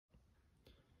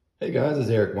Hey guys, it's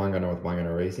Eric Weingartner with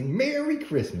Weingartner Racing. Merry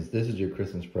Christmas! This is your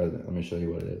Christmas present. Let me show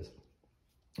you what it is.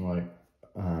 Like,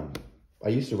 I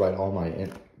used to write all my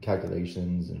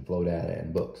calculations and flow data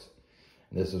in books.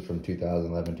 And this is from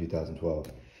 2011,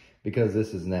 2012. Because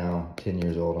this is now 10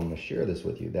 years old, I'm going to share this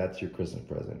with you. That's your Christmas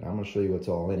present. I'm going to show you what's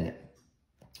all in it.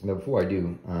 But before I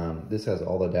do, this has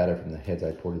all the data from the heads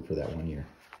I ported for that 1 year.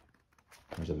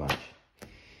 There's a bunch.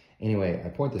 Anyway, I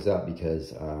point this out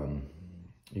because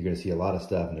you're going to see a lot of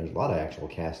stuff, and there's a lot of actual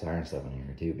cast iron stuff in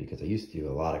here too, because I used to do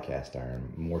a lot of cast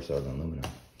iron, more so than aluminum.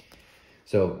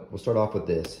 So we'll start off with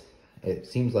this. It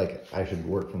seems like I should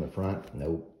work from the front.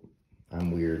 Nope,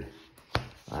 I'm weird.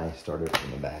 I started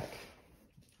from the back.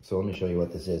 So let me show you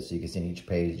what this is so you can see in each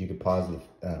page. You can pause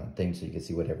the thing so you can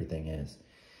see what everything is.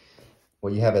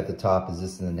 What you have at the top is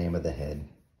this is the name of the head.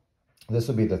 This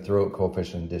will be the throat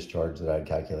coefficient discharge that I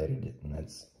calculated, and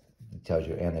it tells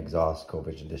you, and exhaust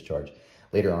coefficient discharge.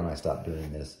 Later on, I stopped doing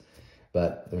this,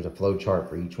 but there's a flow chart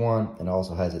for each one, and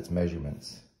also has its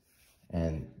measurements,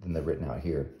 and then they're written out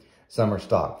here. Some are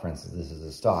stock. For instance, this is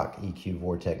a stock EQ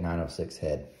Vortec 906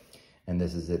 head, and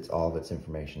this is all of its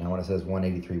information. Now, when it says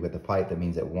 183 with the pipe, that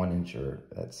means at 1 inch or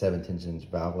at 7/10"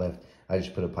 valve lift. I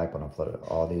just put a pipe on a float.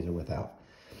 All these are without.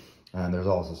 There's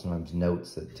also sometimes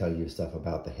notes that tell you stuff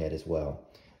about the head as well.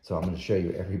 So I'm going to show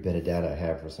you every bit of data I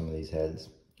have for some of these heads.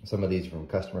 Some of these are from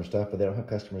customer stuff, but they don't have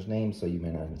customers' names, so you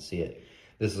may not even see it.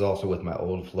 This is also with my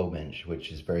old flow bench,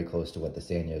 which is very close to what the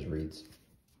Sanyos reads.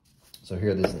 So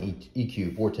here, this is an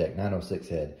EQ Vortec 906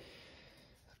 head.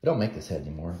 They don't make this head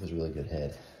anymore. It was a really good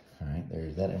head. All right,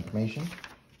 there's that information.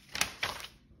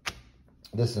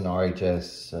 This is an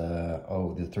RHS,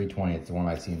 the 320. It's the one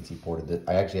I CNC ported.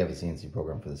 I actually have a CNC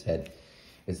program for this head.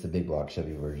 It's the big block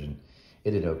Chevy version.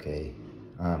 It did okay.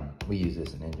 We use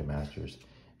this in Engine Masters.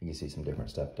 You can see some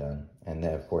different stuff done. And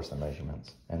then, of course, the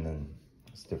measurements. And then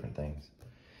it's different things.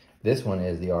 This one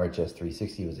is the RHS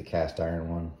 360. It was a cast iron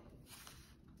one.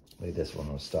 I believe this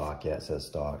one was stock. Yeah, it says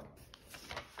stock.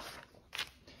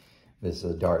 This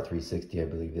is a Dart 360. I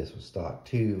believe this was stock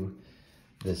too.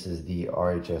 This is the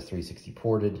RHS 360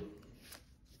 ported.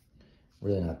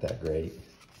 Really not that great.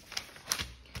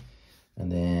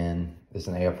 And then this is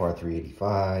an AFR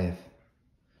 385.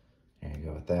 There you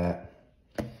go with that.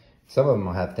 Some of them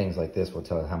will have things like this, will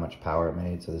tell you how much power it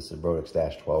made. So this is Brodix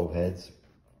 -12 heads,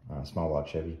 small block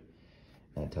Chevy.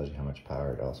 And it tells you how much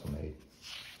power it also made.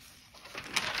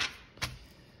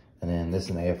 And then this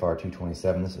is an AFR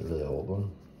 227. This is a really old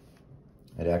one.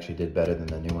 It actually did better than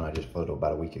the new one I just floated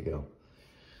about a week ago.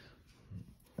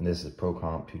 And this is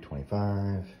ProComp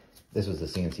 225. This was the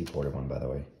CNC ported one, by the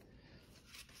way.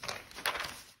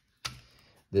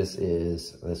 This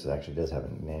actually does have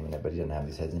a name in it, but he doesn't have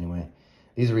these heads anyway.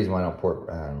 These are the reason why I don't port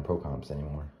ProComps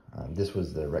anymore. This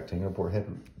was the rectangular port head.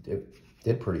 It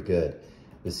did pretty good.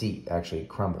 The seat actually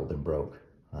crumbled and broke.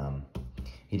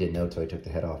 He didn't know until he took the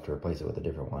head off to replace it with a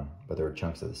different one, but there were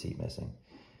chunks of the seat missing.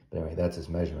 But anyway, that's his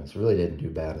measurements. Really didn't do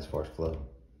bad as far as flow.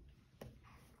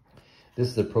 This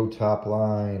is the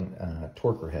Protopline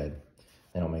torquer head.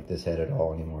 They don't make this head at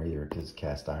all anymore either because it's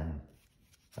cast iron.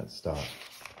 That's stock.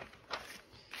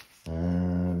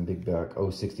 Big block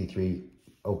 063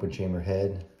 open chamber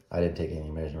head. I didn't take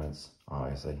any measurements,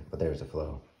 obviously, but there's the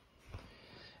flow.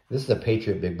 This is a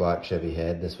Patriot big block Chevy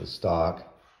head. This was stock.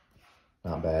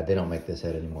 Not bad. They don't make this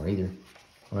head anymore either.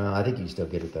 Well, I think you can still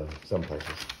get it though, some places.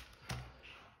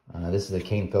 This is a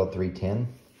Canfeild 310.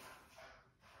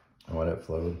 And what it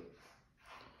flowed.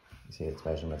 You see its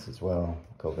measurements as well.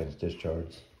 Coefficient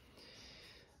discharge.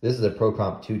 This is a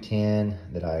ProComp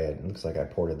 210 that it looks like I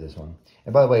ported this one.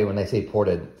 And by the way, when they say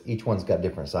ported, each one's got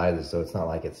different sizes, so it's not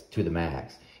like it's to the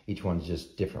max. Each one's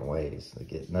just different ways.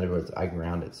 Like in other words, I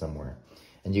ground it somewhere.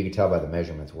 And you can tell by the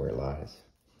measurements where it lies.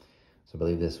 So I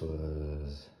believe this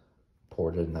was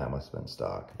ported, and that must have been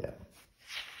stock, yeah.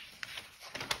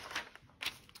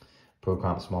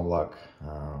 ProComp small block.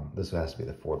 This has to be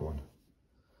the Ford one.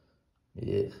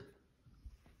 Yeah.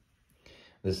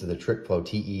 This is the Tric Flow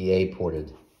TEA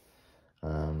ported.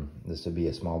 This would be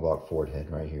a small block Ford head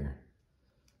right here.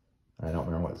 I don't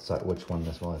remember which one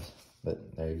this was,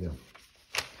 but there you go.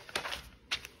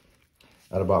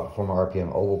 Edelbrock Performer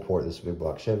RPM oval port. This is a big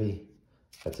block Chevy.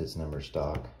 That's its number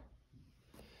stock.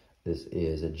 This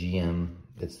is a GM.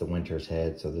 It's the Winters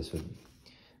head, so it's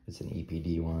an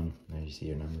EPD one. There you see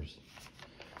your numbers.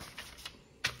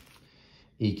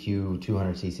 EQ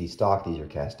 200cc stock. These are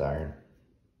cast iron.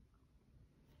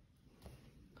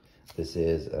 This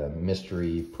is a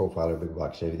Mystery Profiler big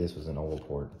block Chevy. This was an oval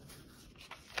port.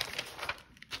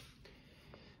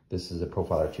 This is a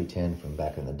Profiler 210 from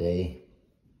back in the day.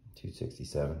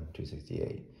 267,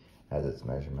 268. Has its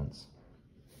measurements.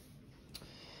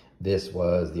 This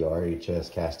was the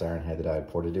RHS cast iron head that I had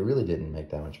ported. It really didn't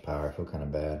make that much power. I feel kind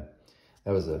of bad.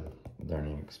 That was a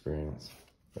learning experience.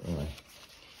 But anyway.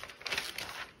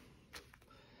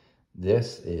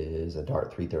 This is a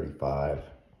Dart 335.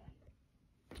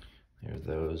 There's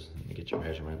those. Let me get your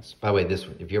measurements. By the way, this,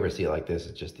 if you ever see it like this,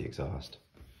 it's just the exhaust.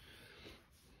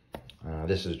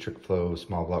 This is a Tric Flow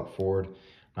small block Ford.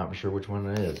 Not sure which one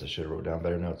it is. I should have wrote down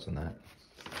better notes on that.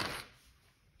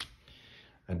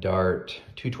 A Dart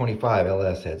 225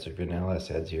 LS head. So if you're in LS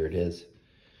heads, here it is.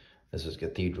 This is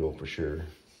Cathedral for sure.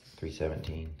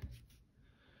 317.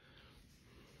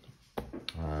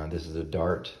 This is a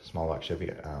Dart small block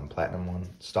Chevy Platinum one,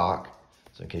 stock.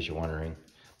 So in case you're wondering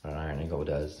what an iron angle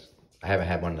does. I haven't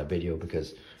had one in a video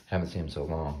because I haven't seen them so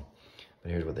long.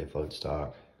 But here's what they flowed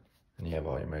stock. And you have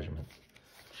all your measurements.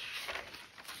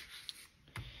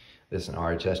 This is an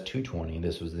RHS 220.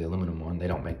 This was the aluminum one. They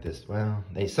don't make this. Well,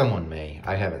 someone may.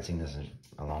 I haven't seen this in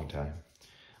a long time.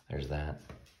 There's that.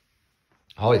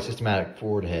 Holley systematic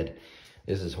forward head.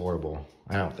 This is horrible.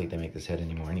 I don't think they make this head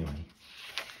anymore anyway.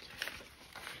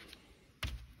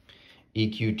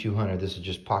 EQ 200. This is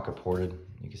just pocket ported.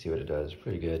 You can see what it does.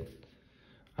 Pretty good.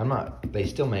 They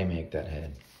still may make that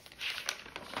head.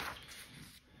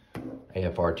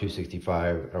 AFR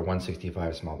 265 or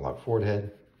 165 small block Ford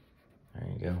head. There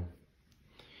you go.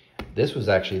 This was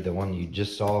actually the one you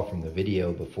just saw from the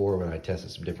video before when I tested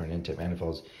some different intake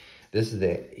manifolds. This is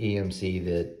the EMC,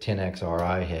 the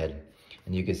 10XRI head.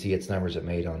 And you can see its numbers it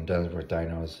made on Dunsworth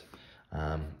dynos.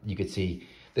 You could see,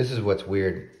 this is what's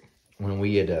weird. When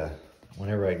we had,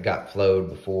 whenever it got flowed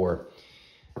before,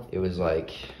 it was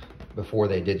like, before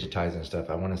they digitized and stuff,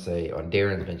 I want to say on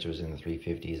Darren's bench it was in the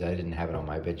 350s. I didn't have it on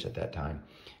my bench at that time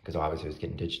because obviously it was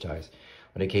getting digitized.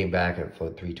 When it came back, it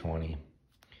flowed 320.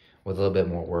 With a little bit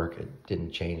more work, it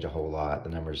didn't change a whole lot. The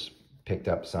numbers picked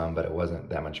up some, but it wasn't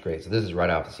that much great. So this is right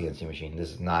off the CNC machine. This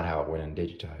is not how it went in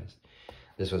digitized.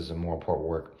 This was some more port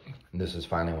work. And this is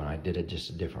finally when I did it,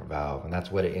 just a different valve. And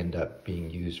that's what it ended up being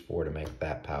used for to make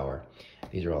that power.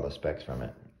 These are all the specs from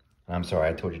it. And I'm sorry,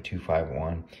 I told you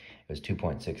 251. It was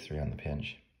 2.63 on the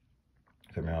pinch.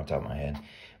 I couldn't remember off the top of my head.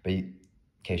 But in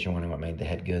case you're wondering what made the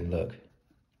head good, look.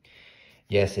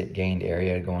 Yes, it gained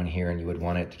area going here, and you would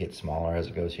want it to get smaller as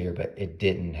it goes here, but it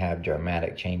didn't have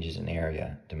dramatic changes in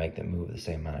area to make them move the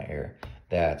same amount of air.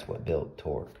 That's what built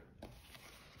torque.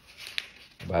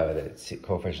 By the way, the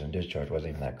coefficient of discharge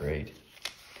wasn't even that great.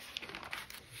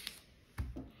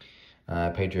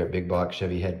 Patriot big block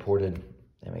Chevy head ported.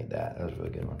 They made that. That was a really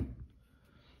good one.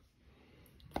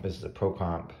 This is a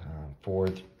ProComp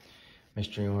Ford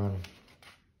mystery one.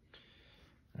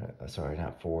 Sorry,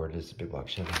 not Ford. This is a big block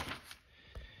Chevy.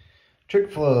 Tric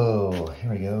Flow,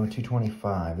 here we go,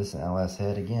 225. This is an LS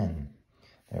head again.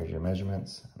 There's your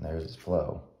measurements, and there's its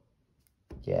flow.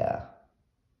 Yeah,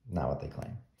 not what they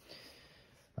claim.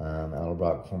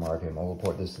 Edelbrock from RPM oval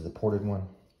port. This is the ported one.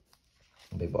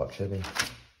 Big block Chevy.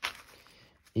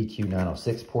 EQ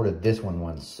 906 ported. This one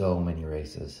won so many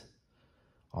races.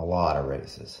 A lot of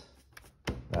races.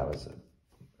 That was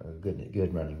a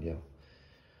good running deal.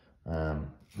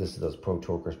 This is those Pro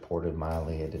Torquers ported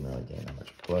mildly. It didn't really gain that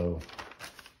much flow.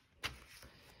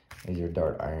 These are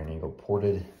Dart Iron Eagle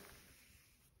ported.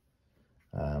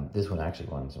 This one actually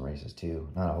won some races too.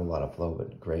 Not a whole lot of flow,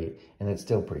 but great. And it's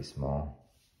still pretty small.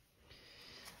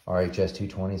 RHS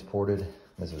 220s ported.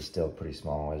 This was still pretty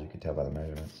small, as you can tell by the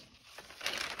measurements.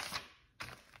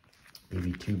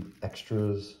 BB2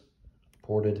 Extras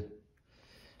ported.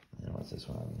 And what's this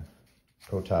one?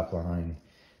 Protopline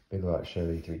Big Lot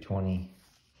Chevy 320.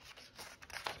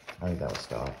 I think that was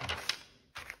stock.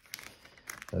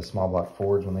 The small block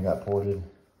Fords when they got ported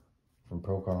from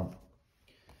ProComp.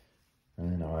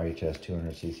 And then RHS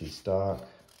 200cc stock.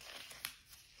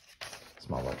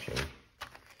 Small block Chevy.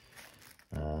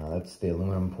 That's the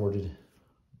aluminum ported.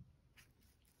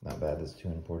 Not bad, this is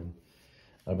 200 ported.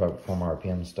 About from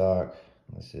RPM stock.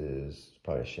 This is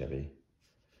probably a Chevy.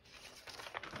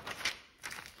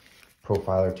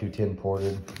 Profiler 210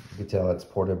 ported. You can tell it's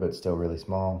ported, but it's still really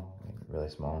small. Really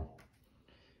small.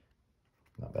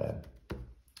 Not bad.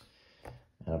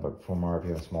 And about from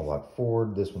RPM small block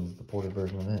Ford. This one's the ported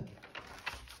version of it.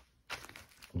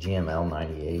 GML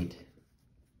 98.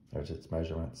 There's its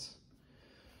measurements.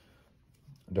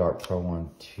 Dart Pro 1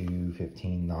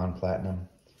 215 non-platinum.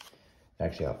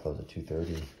 Actually outflows at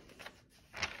 230.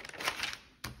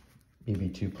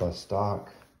 BB2 plus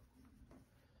stock.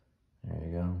 There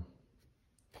you go.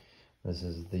 This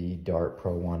is the Dart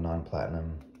Pro 1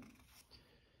 non-platinum.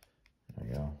 There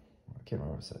you go. I can't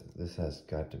remember what it says. This has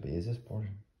got to be, is this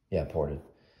ported? Yeah, ported.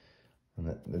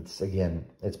 And it's, again,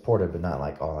 it's ported, but not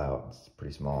like all out. It's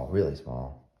pretty small, really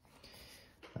small.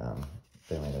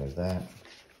 Finally, there's that.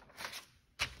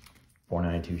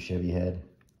 492 Chevy head.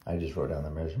 I just wrote down the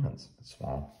measurements. It's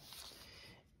small.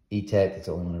 E-Tech, it's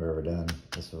the only one I've ever done.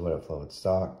 This is what it flowed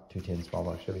stock. 210 small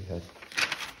block Chevy head.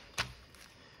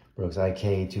 Brooks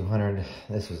IK 200.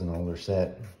 This was an older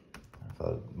set. I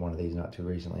flowed one of these not too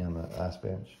recently on the last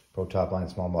bench. Protopline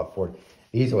small block Ford.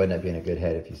 These will end up being a good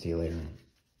head if you see later.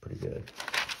 Pretty good.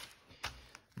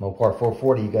 Mopar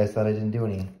 440. You guys thought I didn't do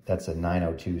any. That's a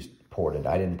 902 ported.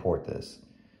 I didn't port this.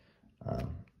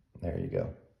 There you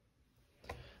go.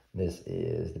 This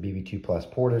is the BB2 Plus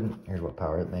ported. Here's what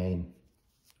power it made.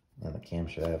 And the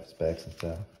camshaft specs and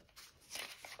stuff.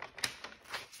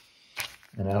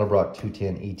 An Edelbrock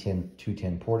 210 E10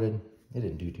 210 ported. It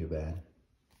didn't do too bad.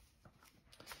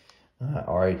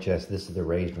 RHS, this is the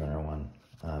raised runner one.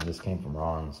 This came from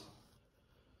Ron's.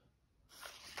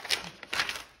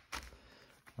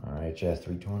 RHS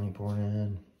 320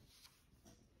 ported.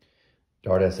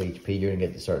 Dart SHP, you're gonna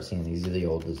get to start seeing these are the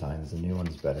old designs. The new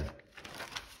one's better.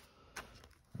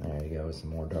 There you go, some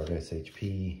more Dart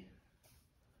SHP.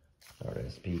 Dart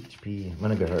SHP. I'm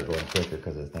gonna go start going quicker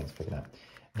because the thing's picking up.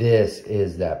 This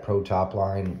is that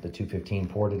Protopline, the 215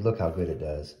 ported. Look how good it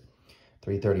does.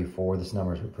 334, this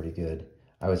numbers were pretty good.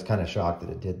 I was kind of shocked that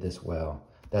it did this well.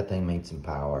 That thing made some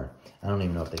power. I don't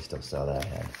even know if they still sell that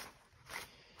head.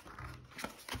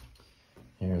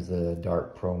 Here's the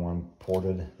Dart Pro 1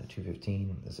 ported, the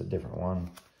 215. This is a different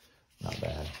one. Not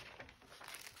bad.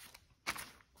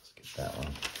 Let's get that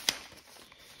one.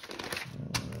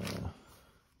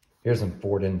 Here's some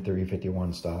Ford in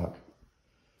 351 stock.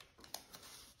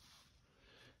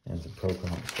 And some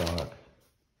ProComp stock.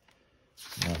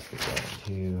 Let's get that one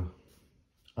too.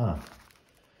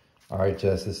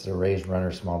 RHS, this is a raised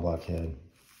runner small block head.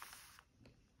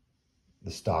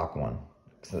 The stock one.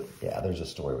 So, yeah, there's a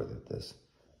story with this.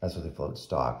 That's what they float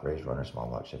stock, raised runner small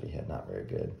block Chevy head. Not very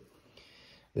good.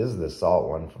 This is the Salt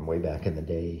one from way back in the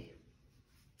day.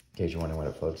 In case you're wondering when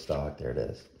it floats stock, there it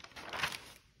is.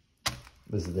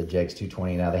 This is the Jegs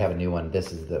 220. Now they have a new one.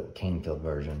 This is the Canfeild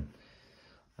version.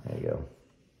 There you go.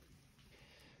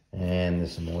 And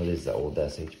there's some more. This is the old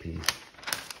SHP.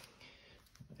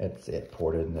 It's it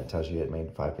ported, and it tells you it made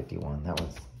 551. That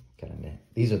one's kind of neat.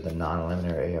 These are the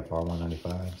non-eliminator AFR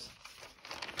 195s.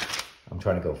 I'm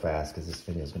trying to go fast because this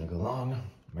video is going to go long.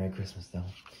 Merry Christmas, though.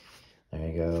 There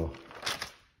you go.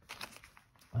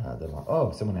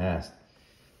 Oh, someone asked.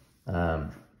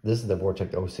 This is the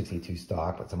Vortec 062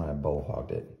 stock, but someone had bow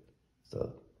hogged it.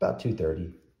 So about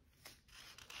 230.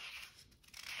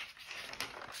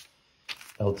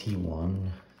 LT1.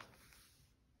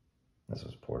 This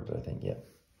was ported, I think, yep.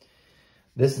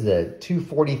 This is a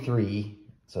 243,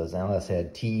 so it's an LS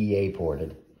head TEA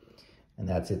ported, and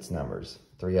that's its numbers,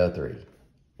 303.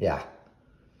 Yeah.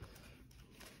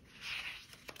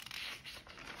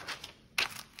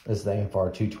 This is the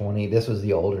AFR 220. This was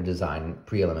the older design,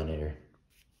 pre-eliminator.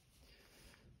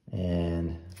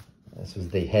 And this was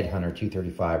the Headhunter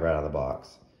 235 right out of the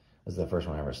box. This is the first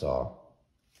one I ever saw.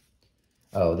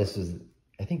 Oh, this is,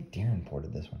 I think Darren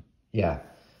ported this one. Yeah,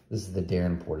 this is the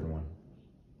Darren ported one.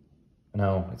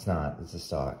 No, it's not. It's a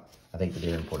stock. I think the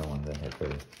Darren ported one is here for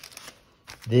you.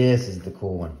 This is the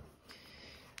cool one.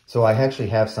 So I actually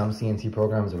have some CNC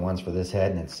programs and ones for this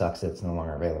head, and it sucks that it's no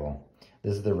longer available.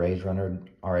 This is the Raised Runner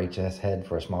RHS head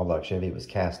for a small block Chevy. It was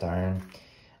cast iron.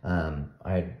 I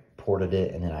had ported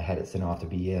it, and then I had it sent off to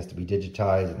BES to be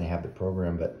digitized, and they have the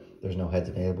program, but there's no heads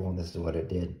available, and this is what it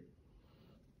did.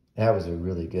 That was a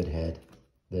really good head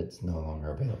that's no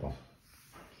longer available.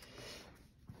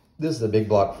 This is a big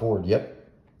block Ford.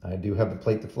 Yep, I do have the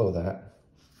plate to flow that.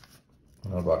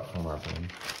 Another block from our phone.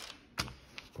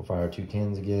 Profile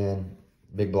 210s again.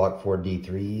 Big block Ford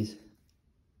D3s.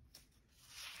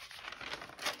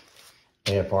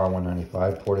 AFR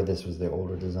 195 ported. This was the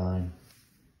older design.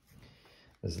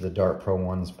 This is the Dart Pro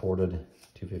 1s ported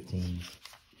 215s.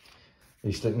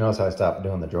 You should notice I stopped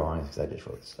doing the drawings because I just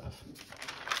wrote the stuff.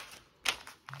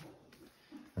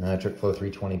 Another Tric Flow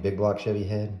 320 big block Chevy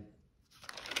head.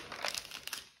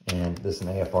 And this is an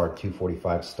AFR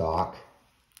 245 stock.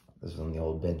 This is on the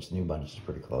old bench. The new bunch is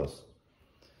pretty close.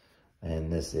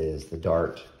 And this is the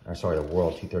Dart, or sorry, the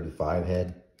World 235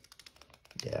 head.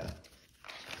 Yeah,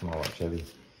 small block Chevy.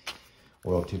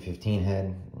 World 215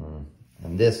 head.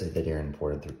 And this is the Darren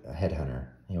ported Headhunter.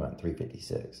 He went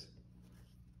 356.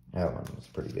 That one was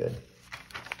pretty good.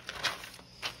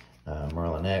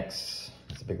 Merlin X.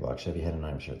 It's a big block Chevy head. I'm not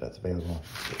even sure if that's available.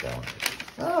 Let's get that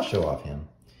one. I'll show off him.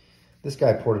 This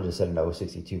guy ported a set of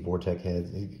 062 Vortec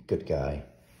heads. He's a good guy.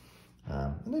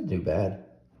 It didn't do bad.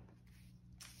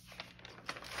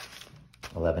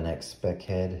 11X Spec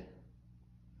head.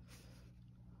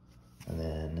 And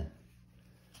then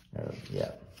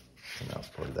Yeah. So now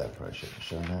ported that. Probably shouldn't have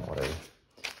shown that. Whatever.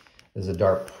 This is a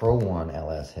Dart Pro 1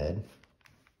 LS head.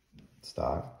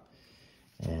 Stock.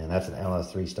 And that's an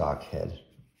LS3 stock head.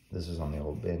 This is on the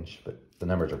old bench, but the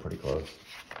numbers are pretty close.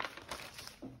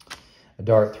 A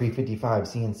Dart 355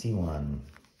 CNC one.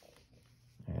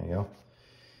 There you go.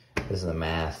 This is a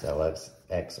Mast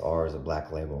LXR is a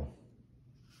black label.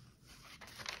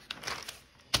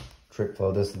 Tric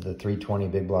flow. This is the 320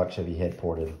 big block Chevy head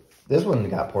ported. This one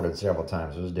got ported several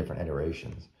times. There was different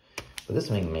iterations. But this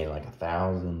thing made like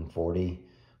 1,040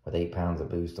 with 8 pounds of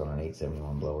boost on an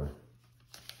 871 blower.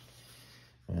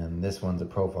 And this one's a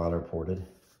profiler ported.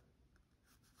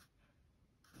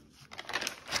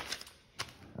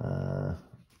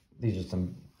 These are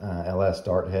some LS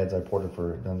Dart heads I ported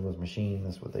for Dunswood's machine.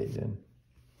 That's what they did.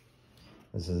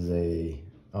 This is a,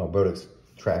 Brodix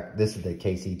track. This is the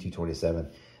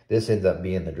KC227. This ends up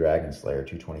being the Dragon Slayer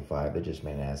 225. They just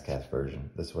made an ASCAS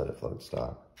version. This is what it floats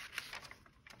stock.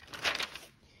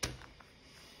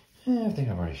 I think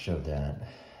I've already showed that.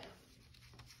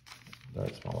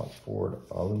 Dart small box Ford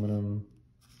aluminum.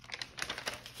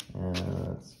 We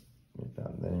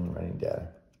found that in writing data.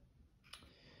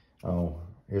 Oh,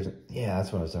 yeah,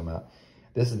 that's what I was talking about.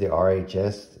 This is the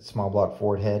RHS small block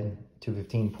Ford head,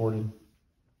 215 ported.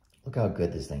 Look how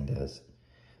good this thing does.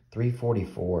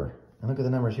 344. And look at the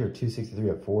numbers here. 263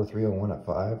 at 4, 301 at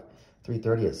 5,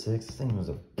 330 at 6. This thing was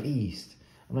a beast.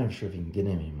 I'm not even sure if you can get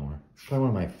him anymore. It's probably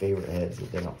one of my favorite heads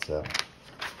that they don't sell.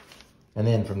 And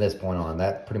then from this point on,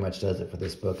 that pretty much does it for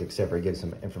this book, except for it gives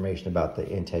some information about the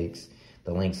intakes,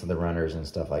 the links of the runners and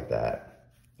stuff like that.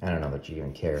 I don't know that you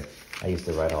even care. I used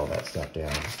to write all that stuff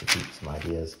down just to keep some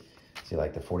ideas. See,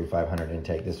 like the 4500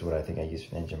 intake, this is what I think I used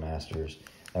for Ninja Masters.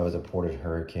 That was a ported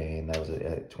Hurricane. That was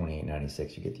at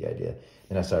 2896. You get the idea.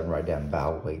 Then I started writing down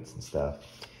valve weights and stuff.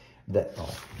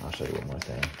 I'll show you one more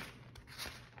thing.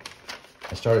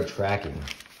 I started tracking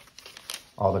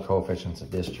all the coefficients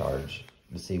of discharge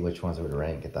to see which ones would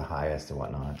rank at the highest and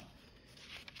whatnot.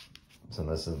 So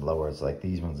this is lower. It's like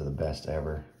these ones are the best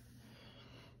ever.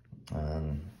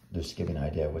 Just to give you an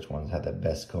idea of which ones had the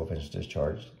best coefficients of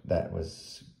discharge. That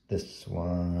was this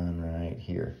one right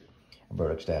here, a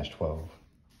Brodix 12,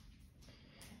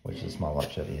 which is a small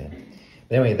block Chevy head.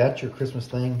 But anyway, that's your Christmas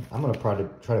thing. I'm gonna try to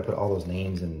put all those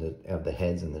names of the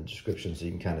heads in the description so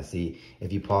you can kind of see.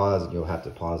 If you pause, you'll have to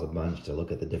pause a bunch to look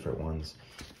at the different ones,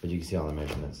 but you can see all the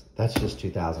measurements. That's just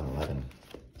 2011.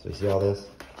 So you see all this?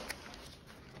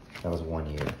 That was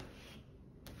 1 year.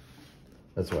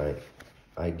 That's why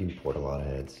I do port a lot of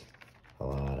heads. A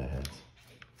lot of heads.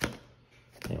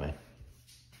 Anyway,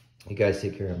 you guys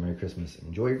take care. Merry Christmas.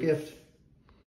 Enjoy your gift.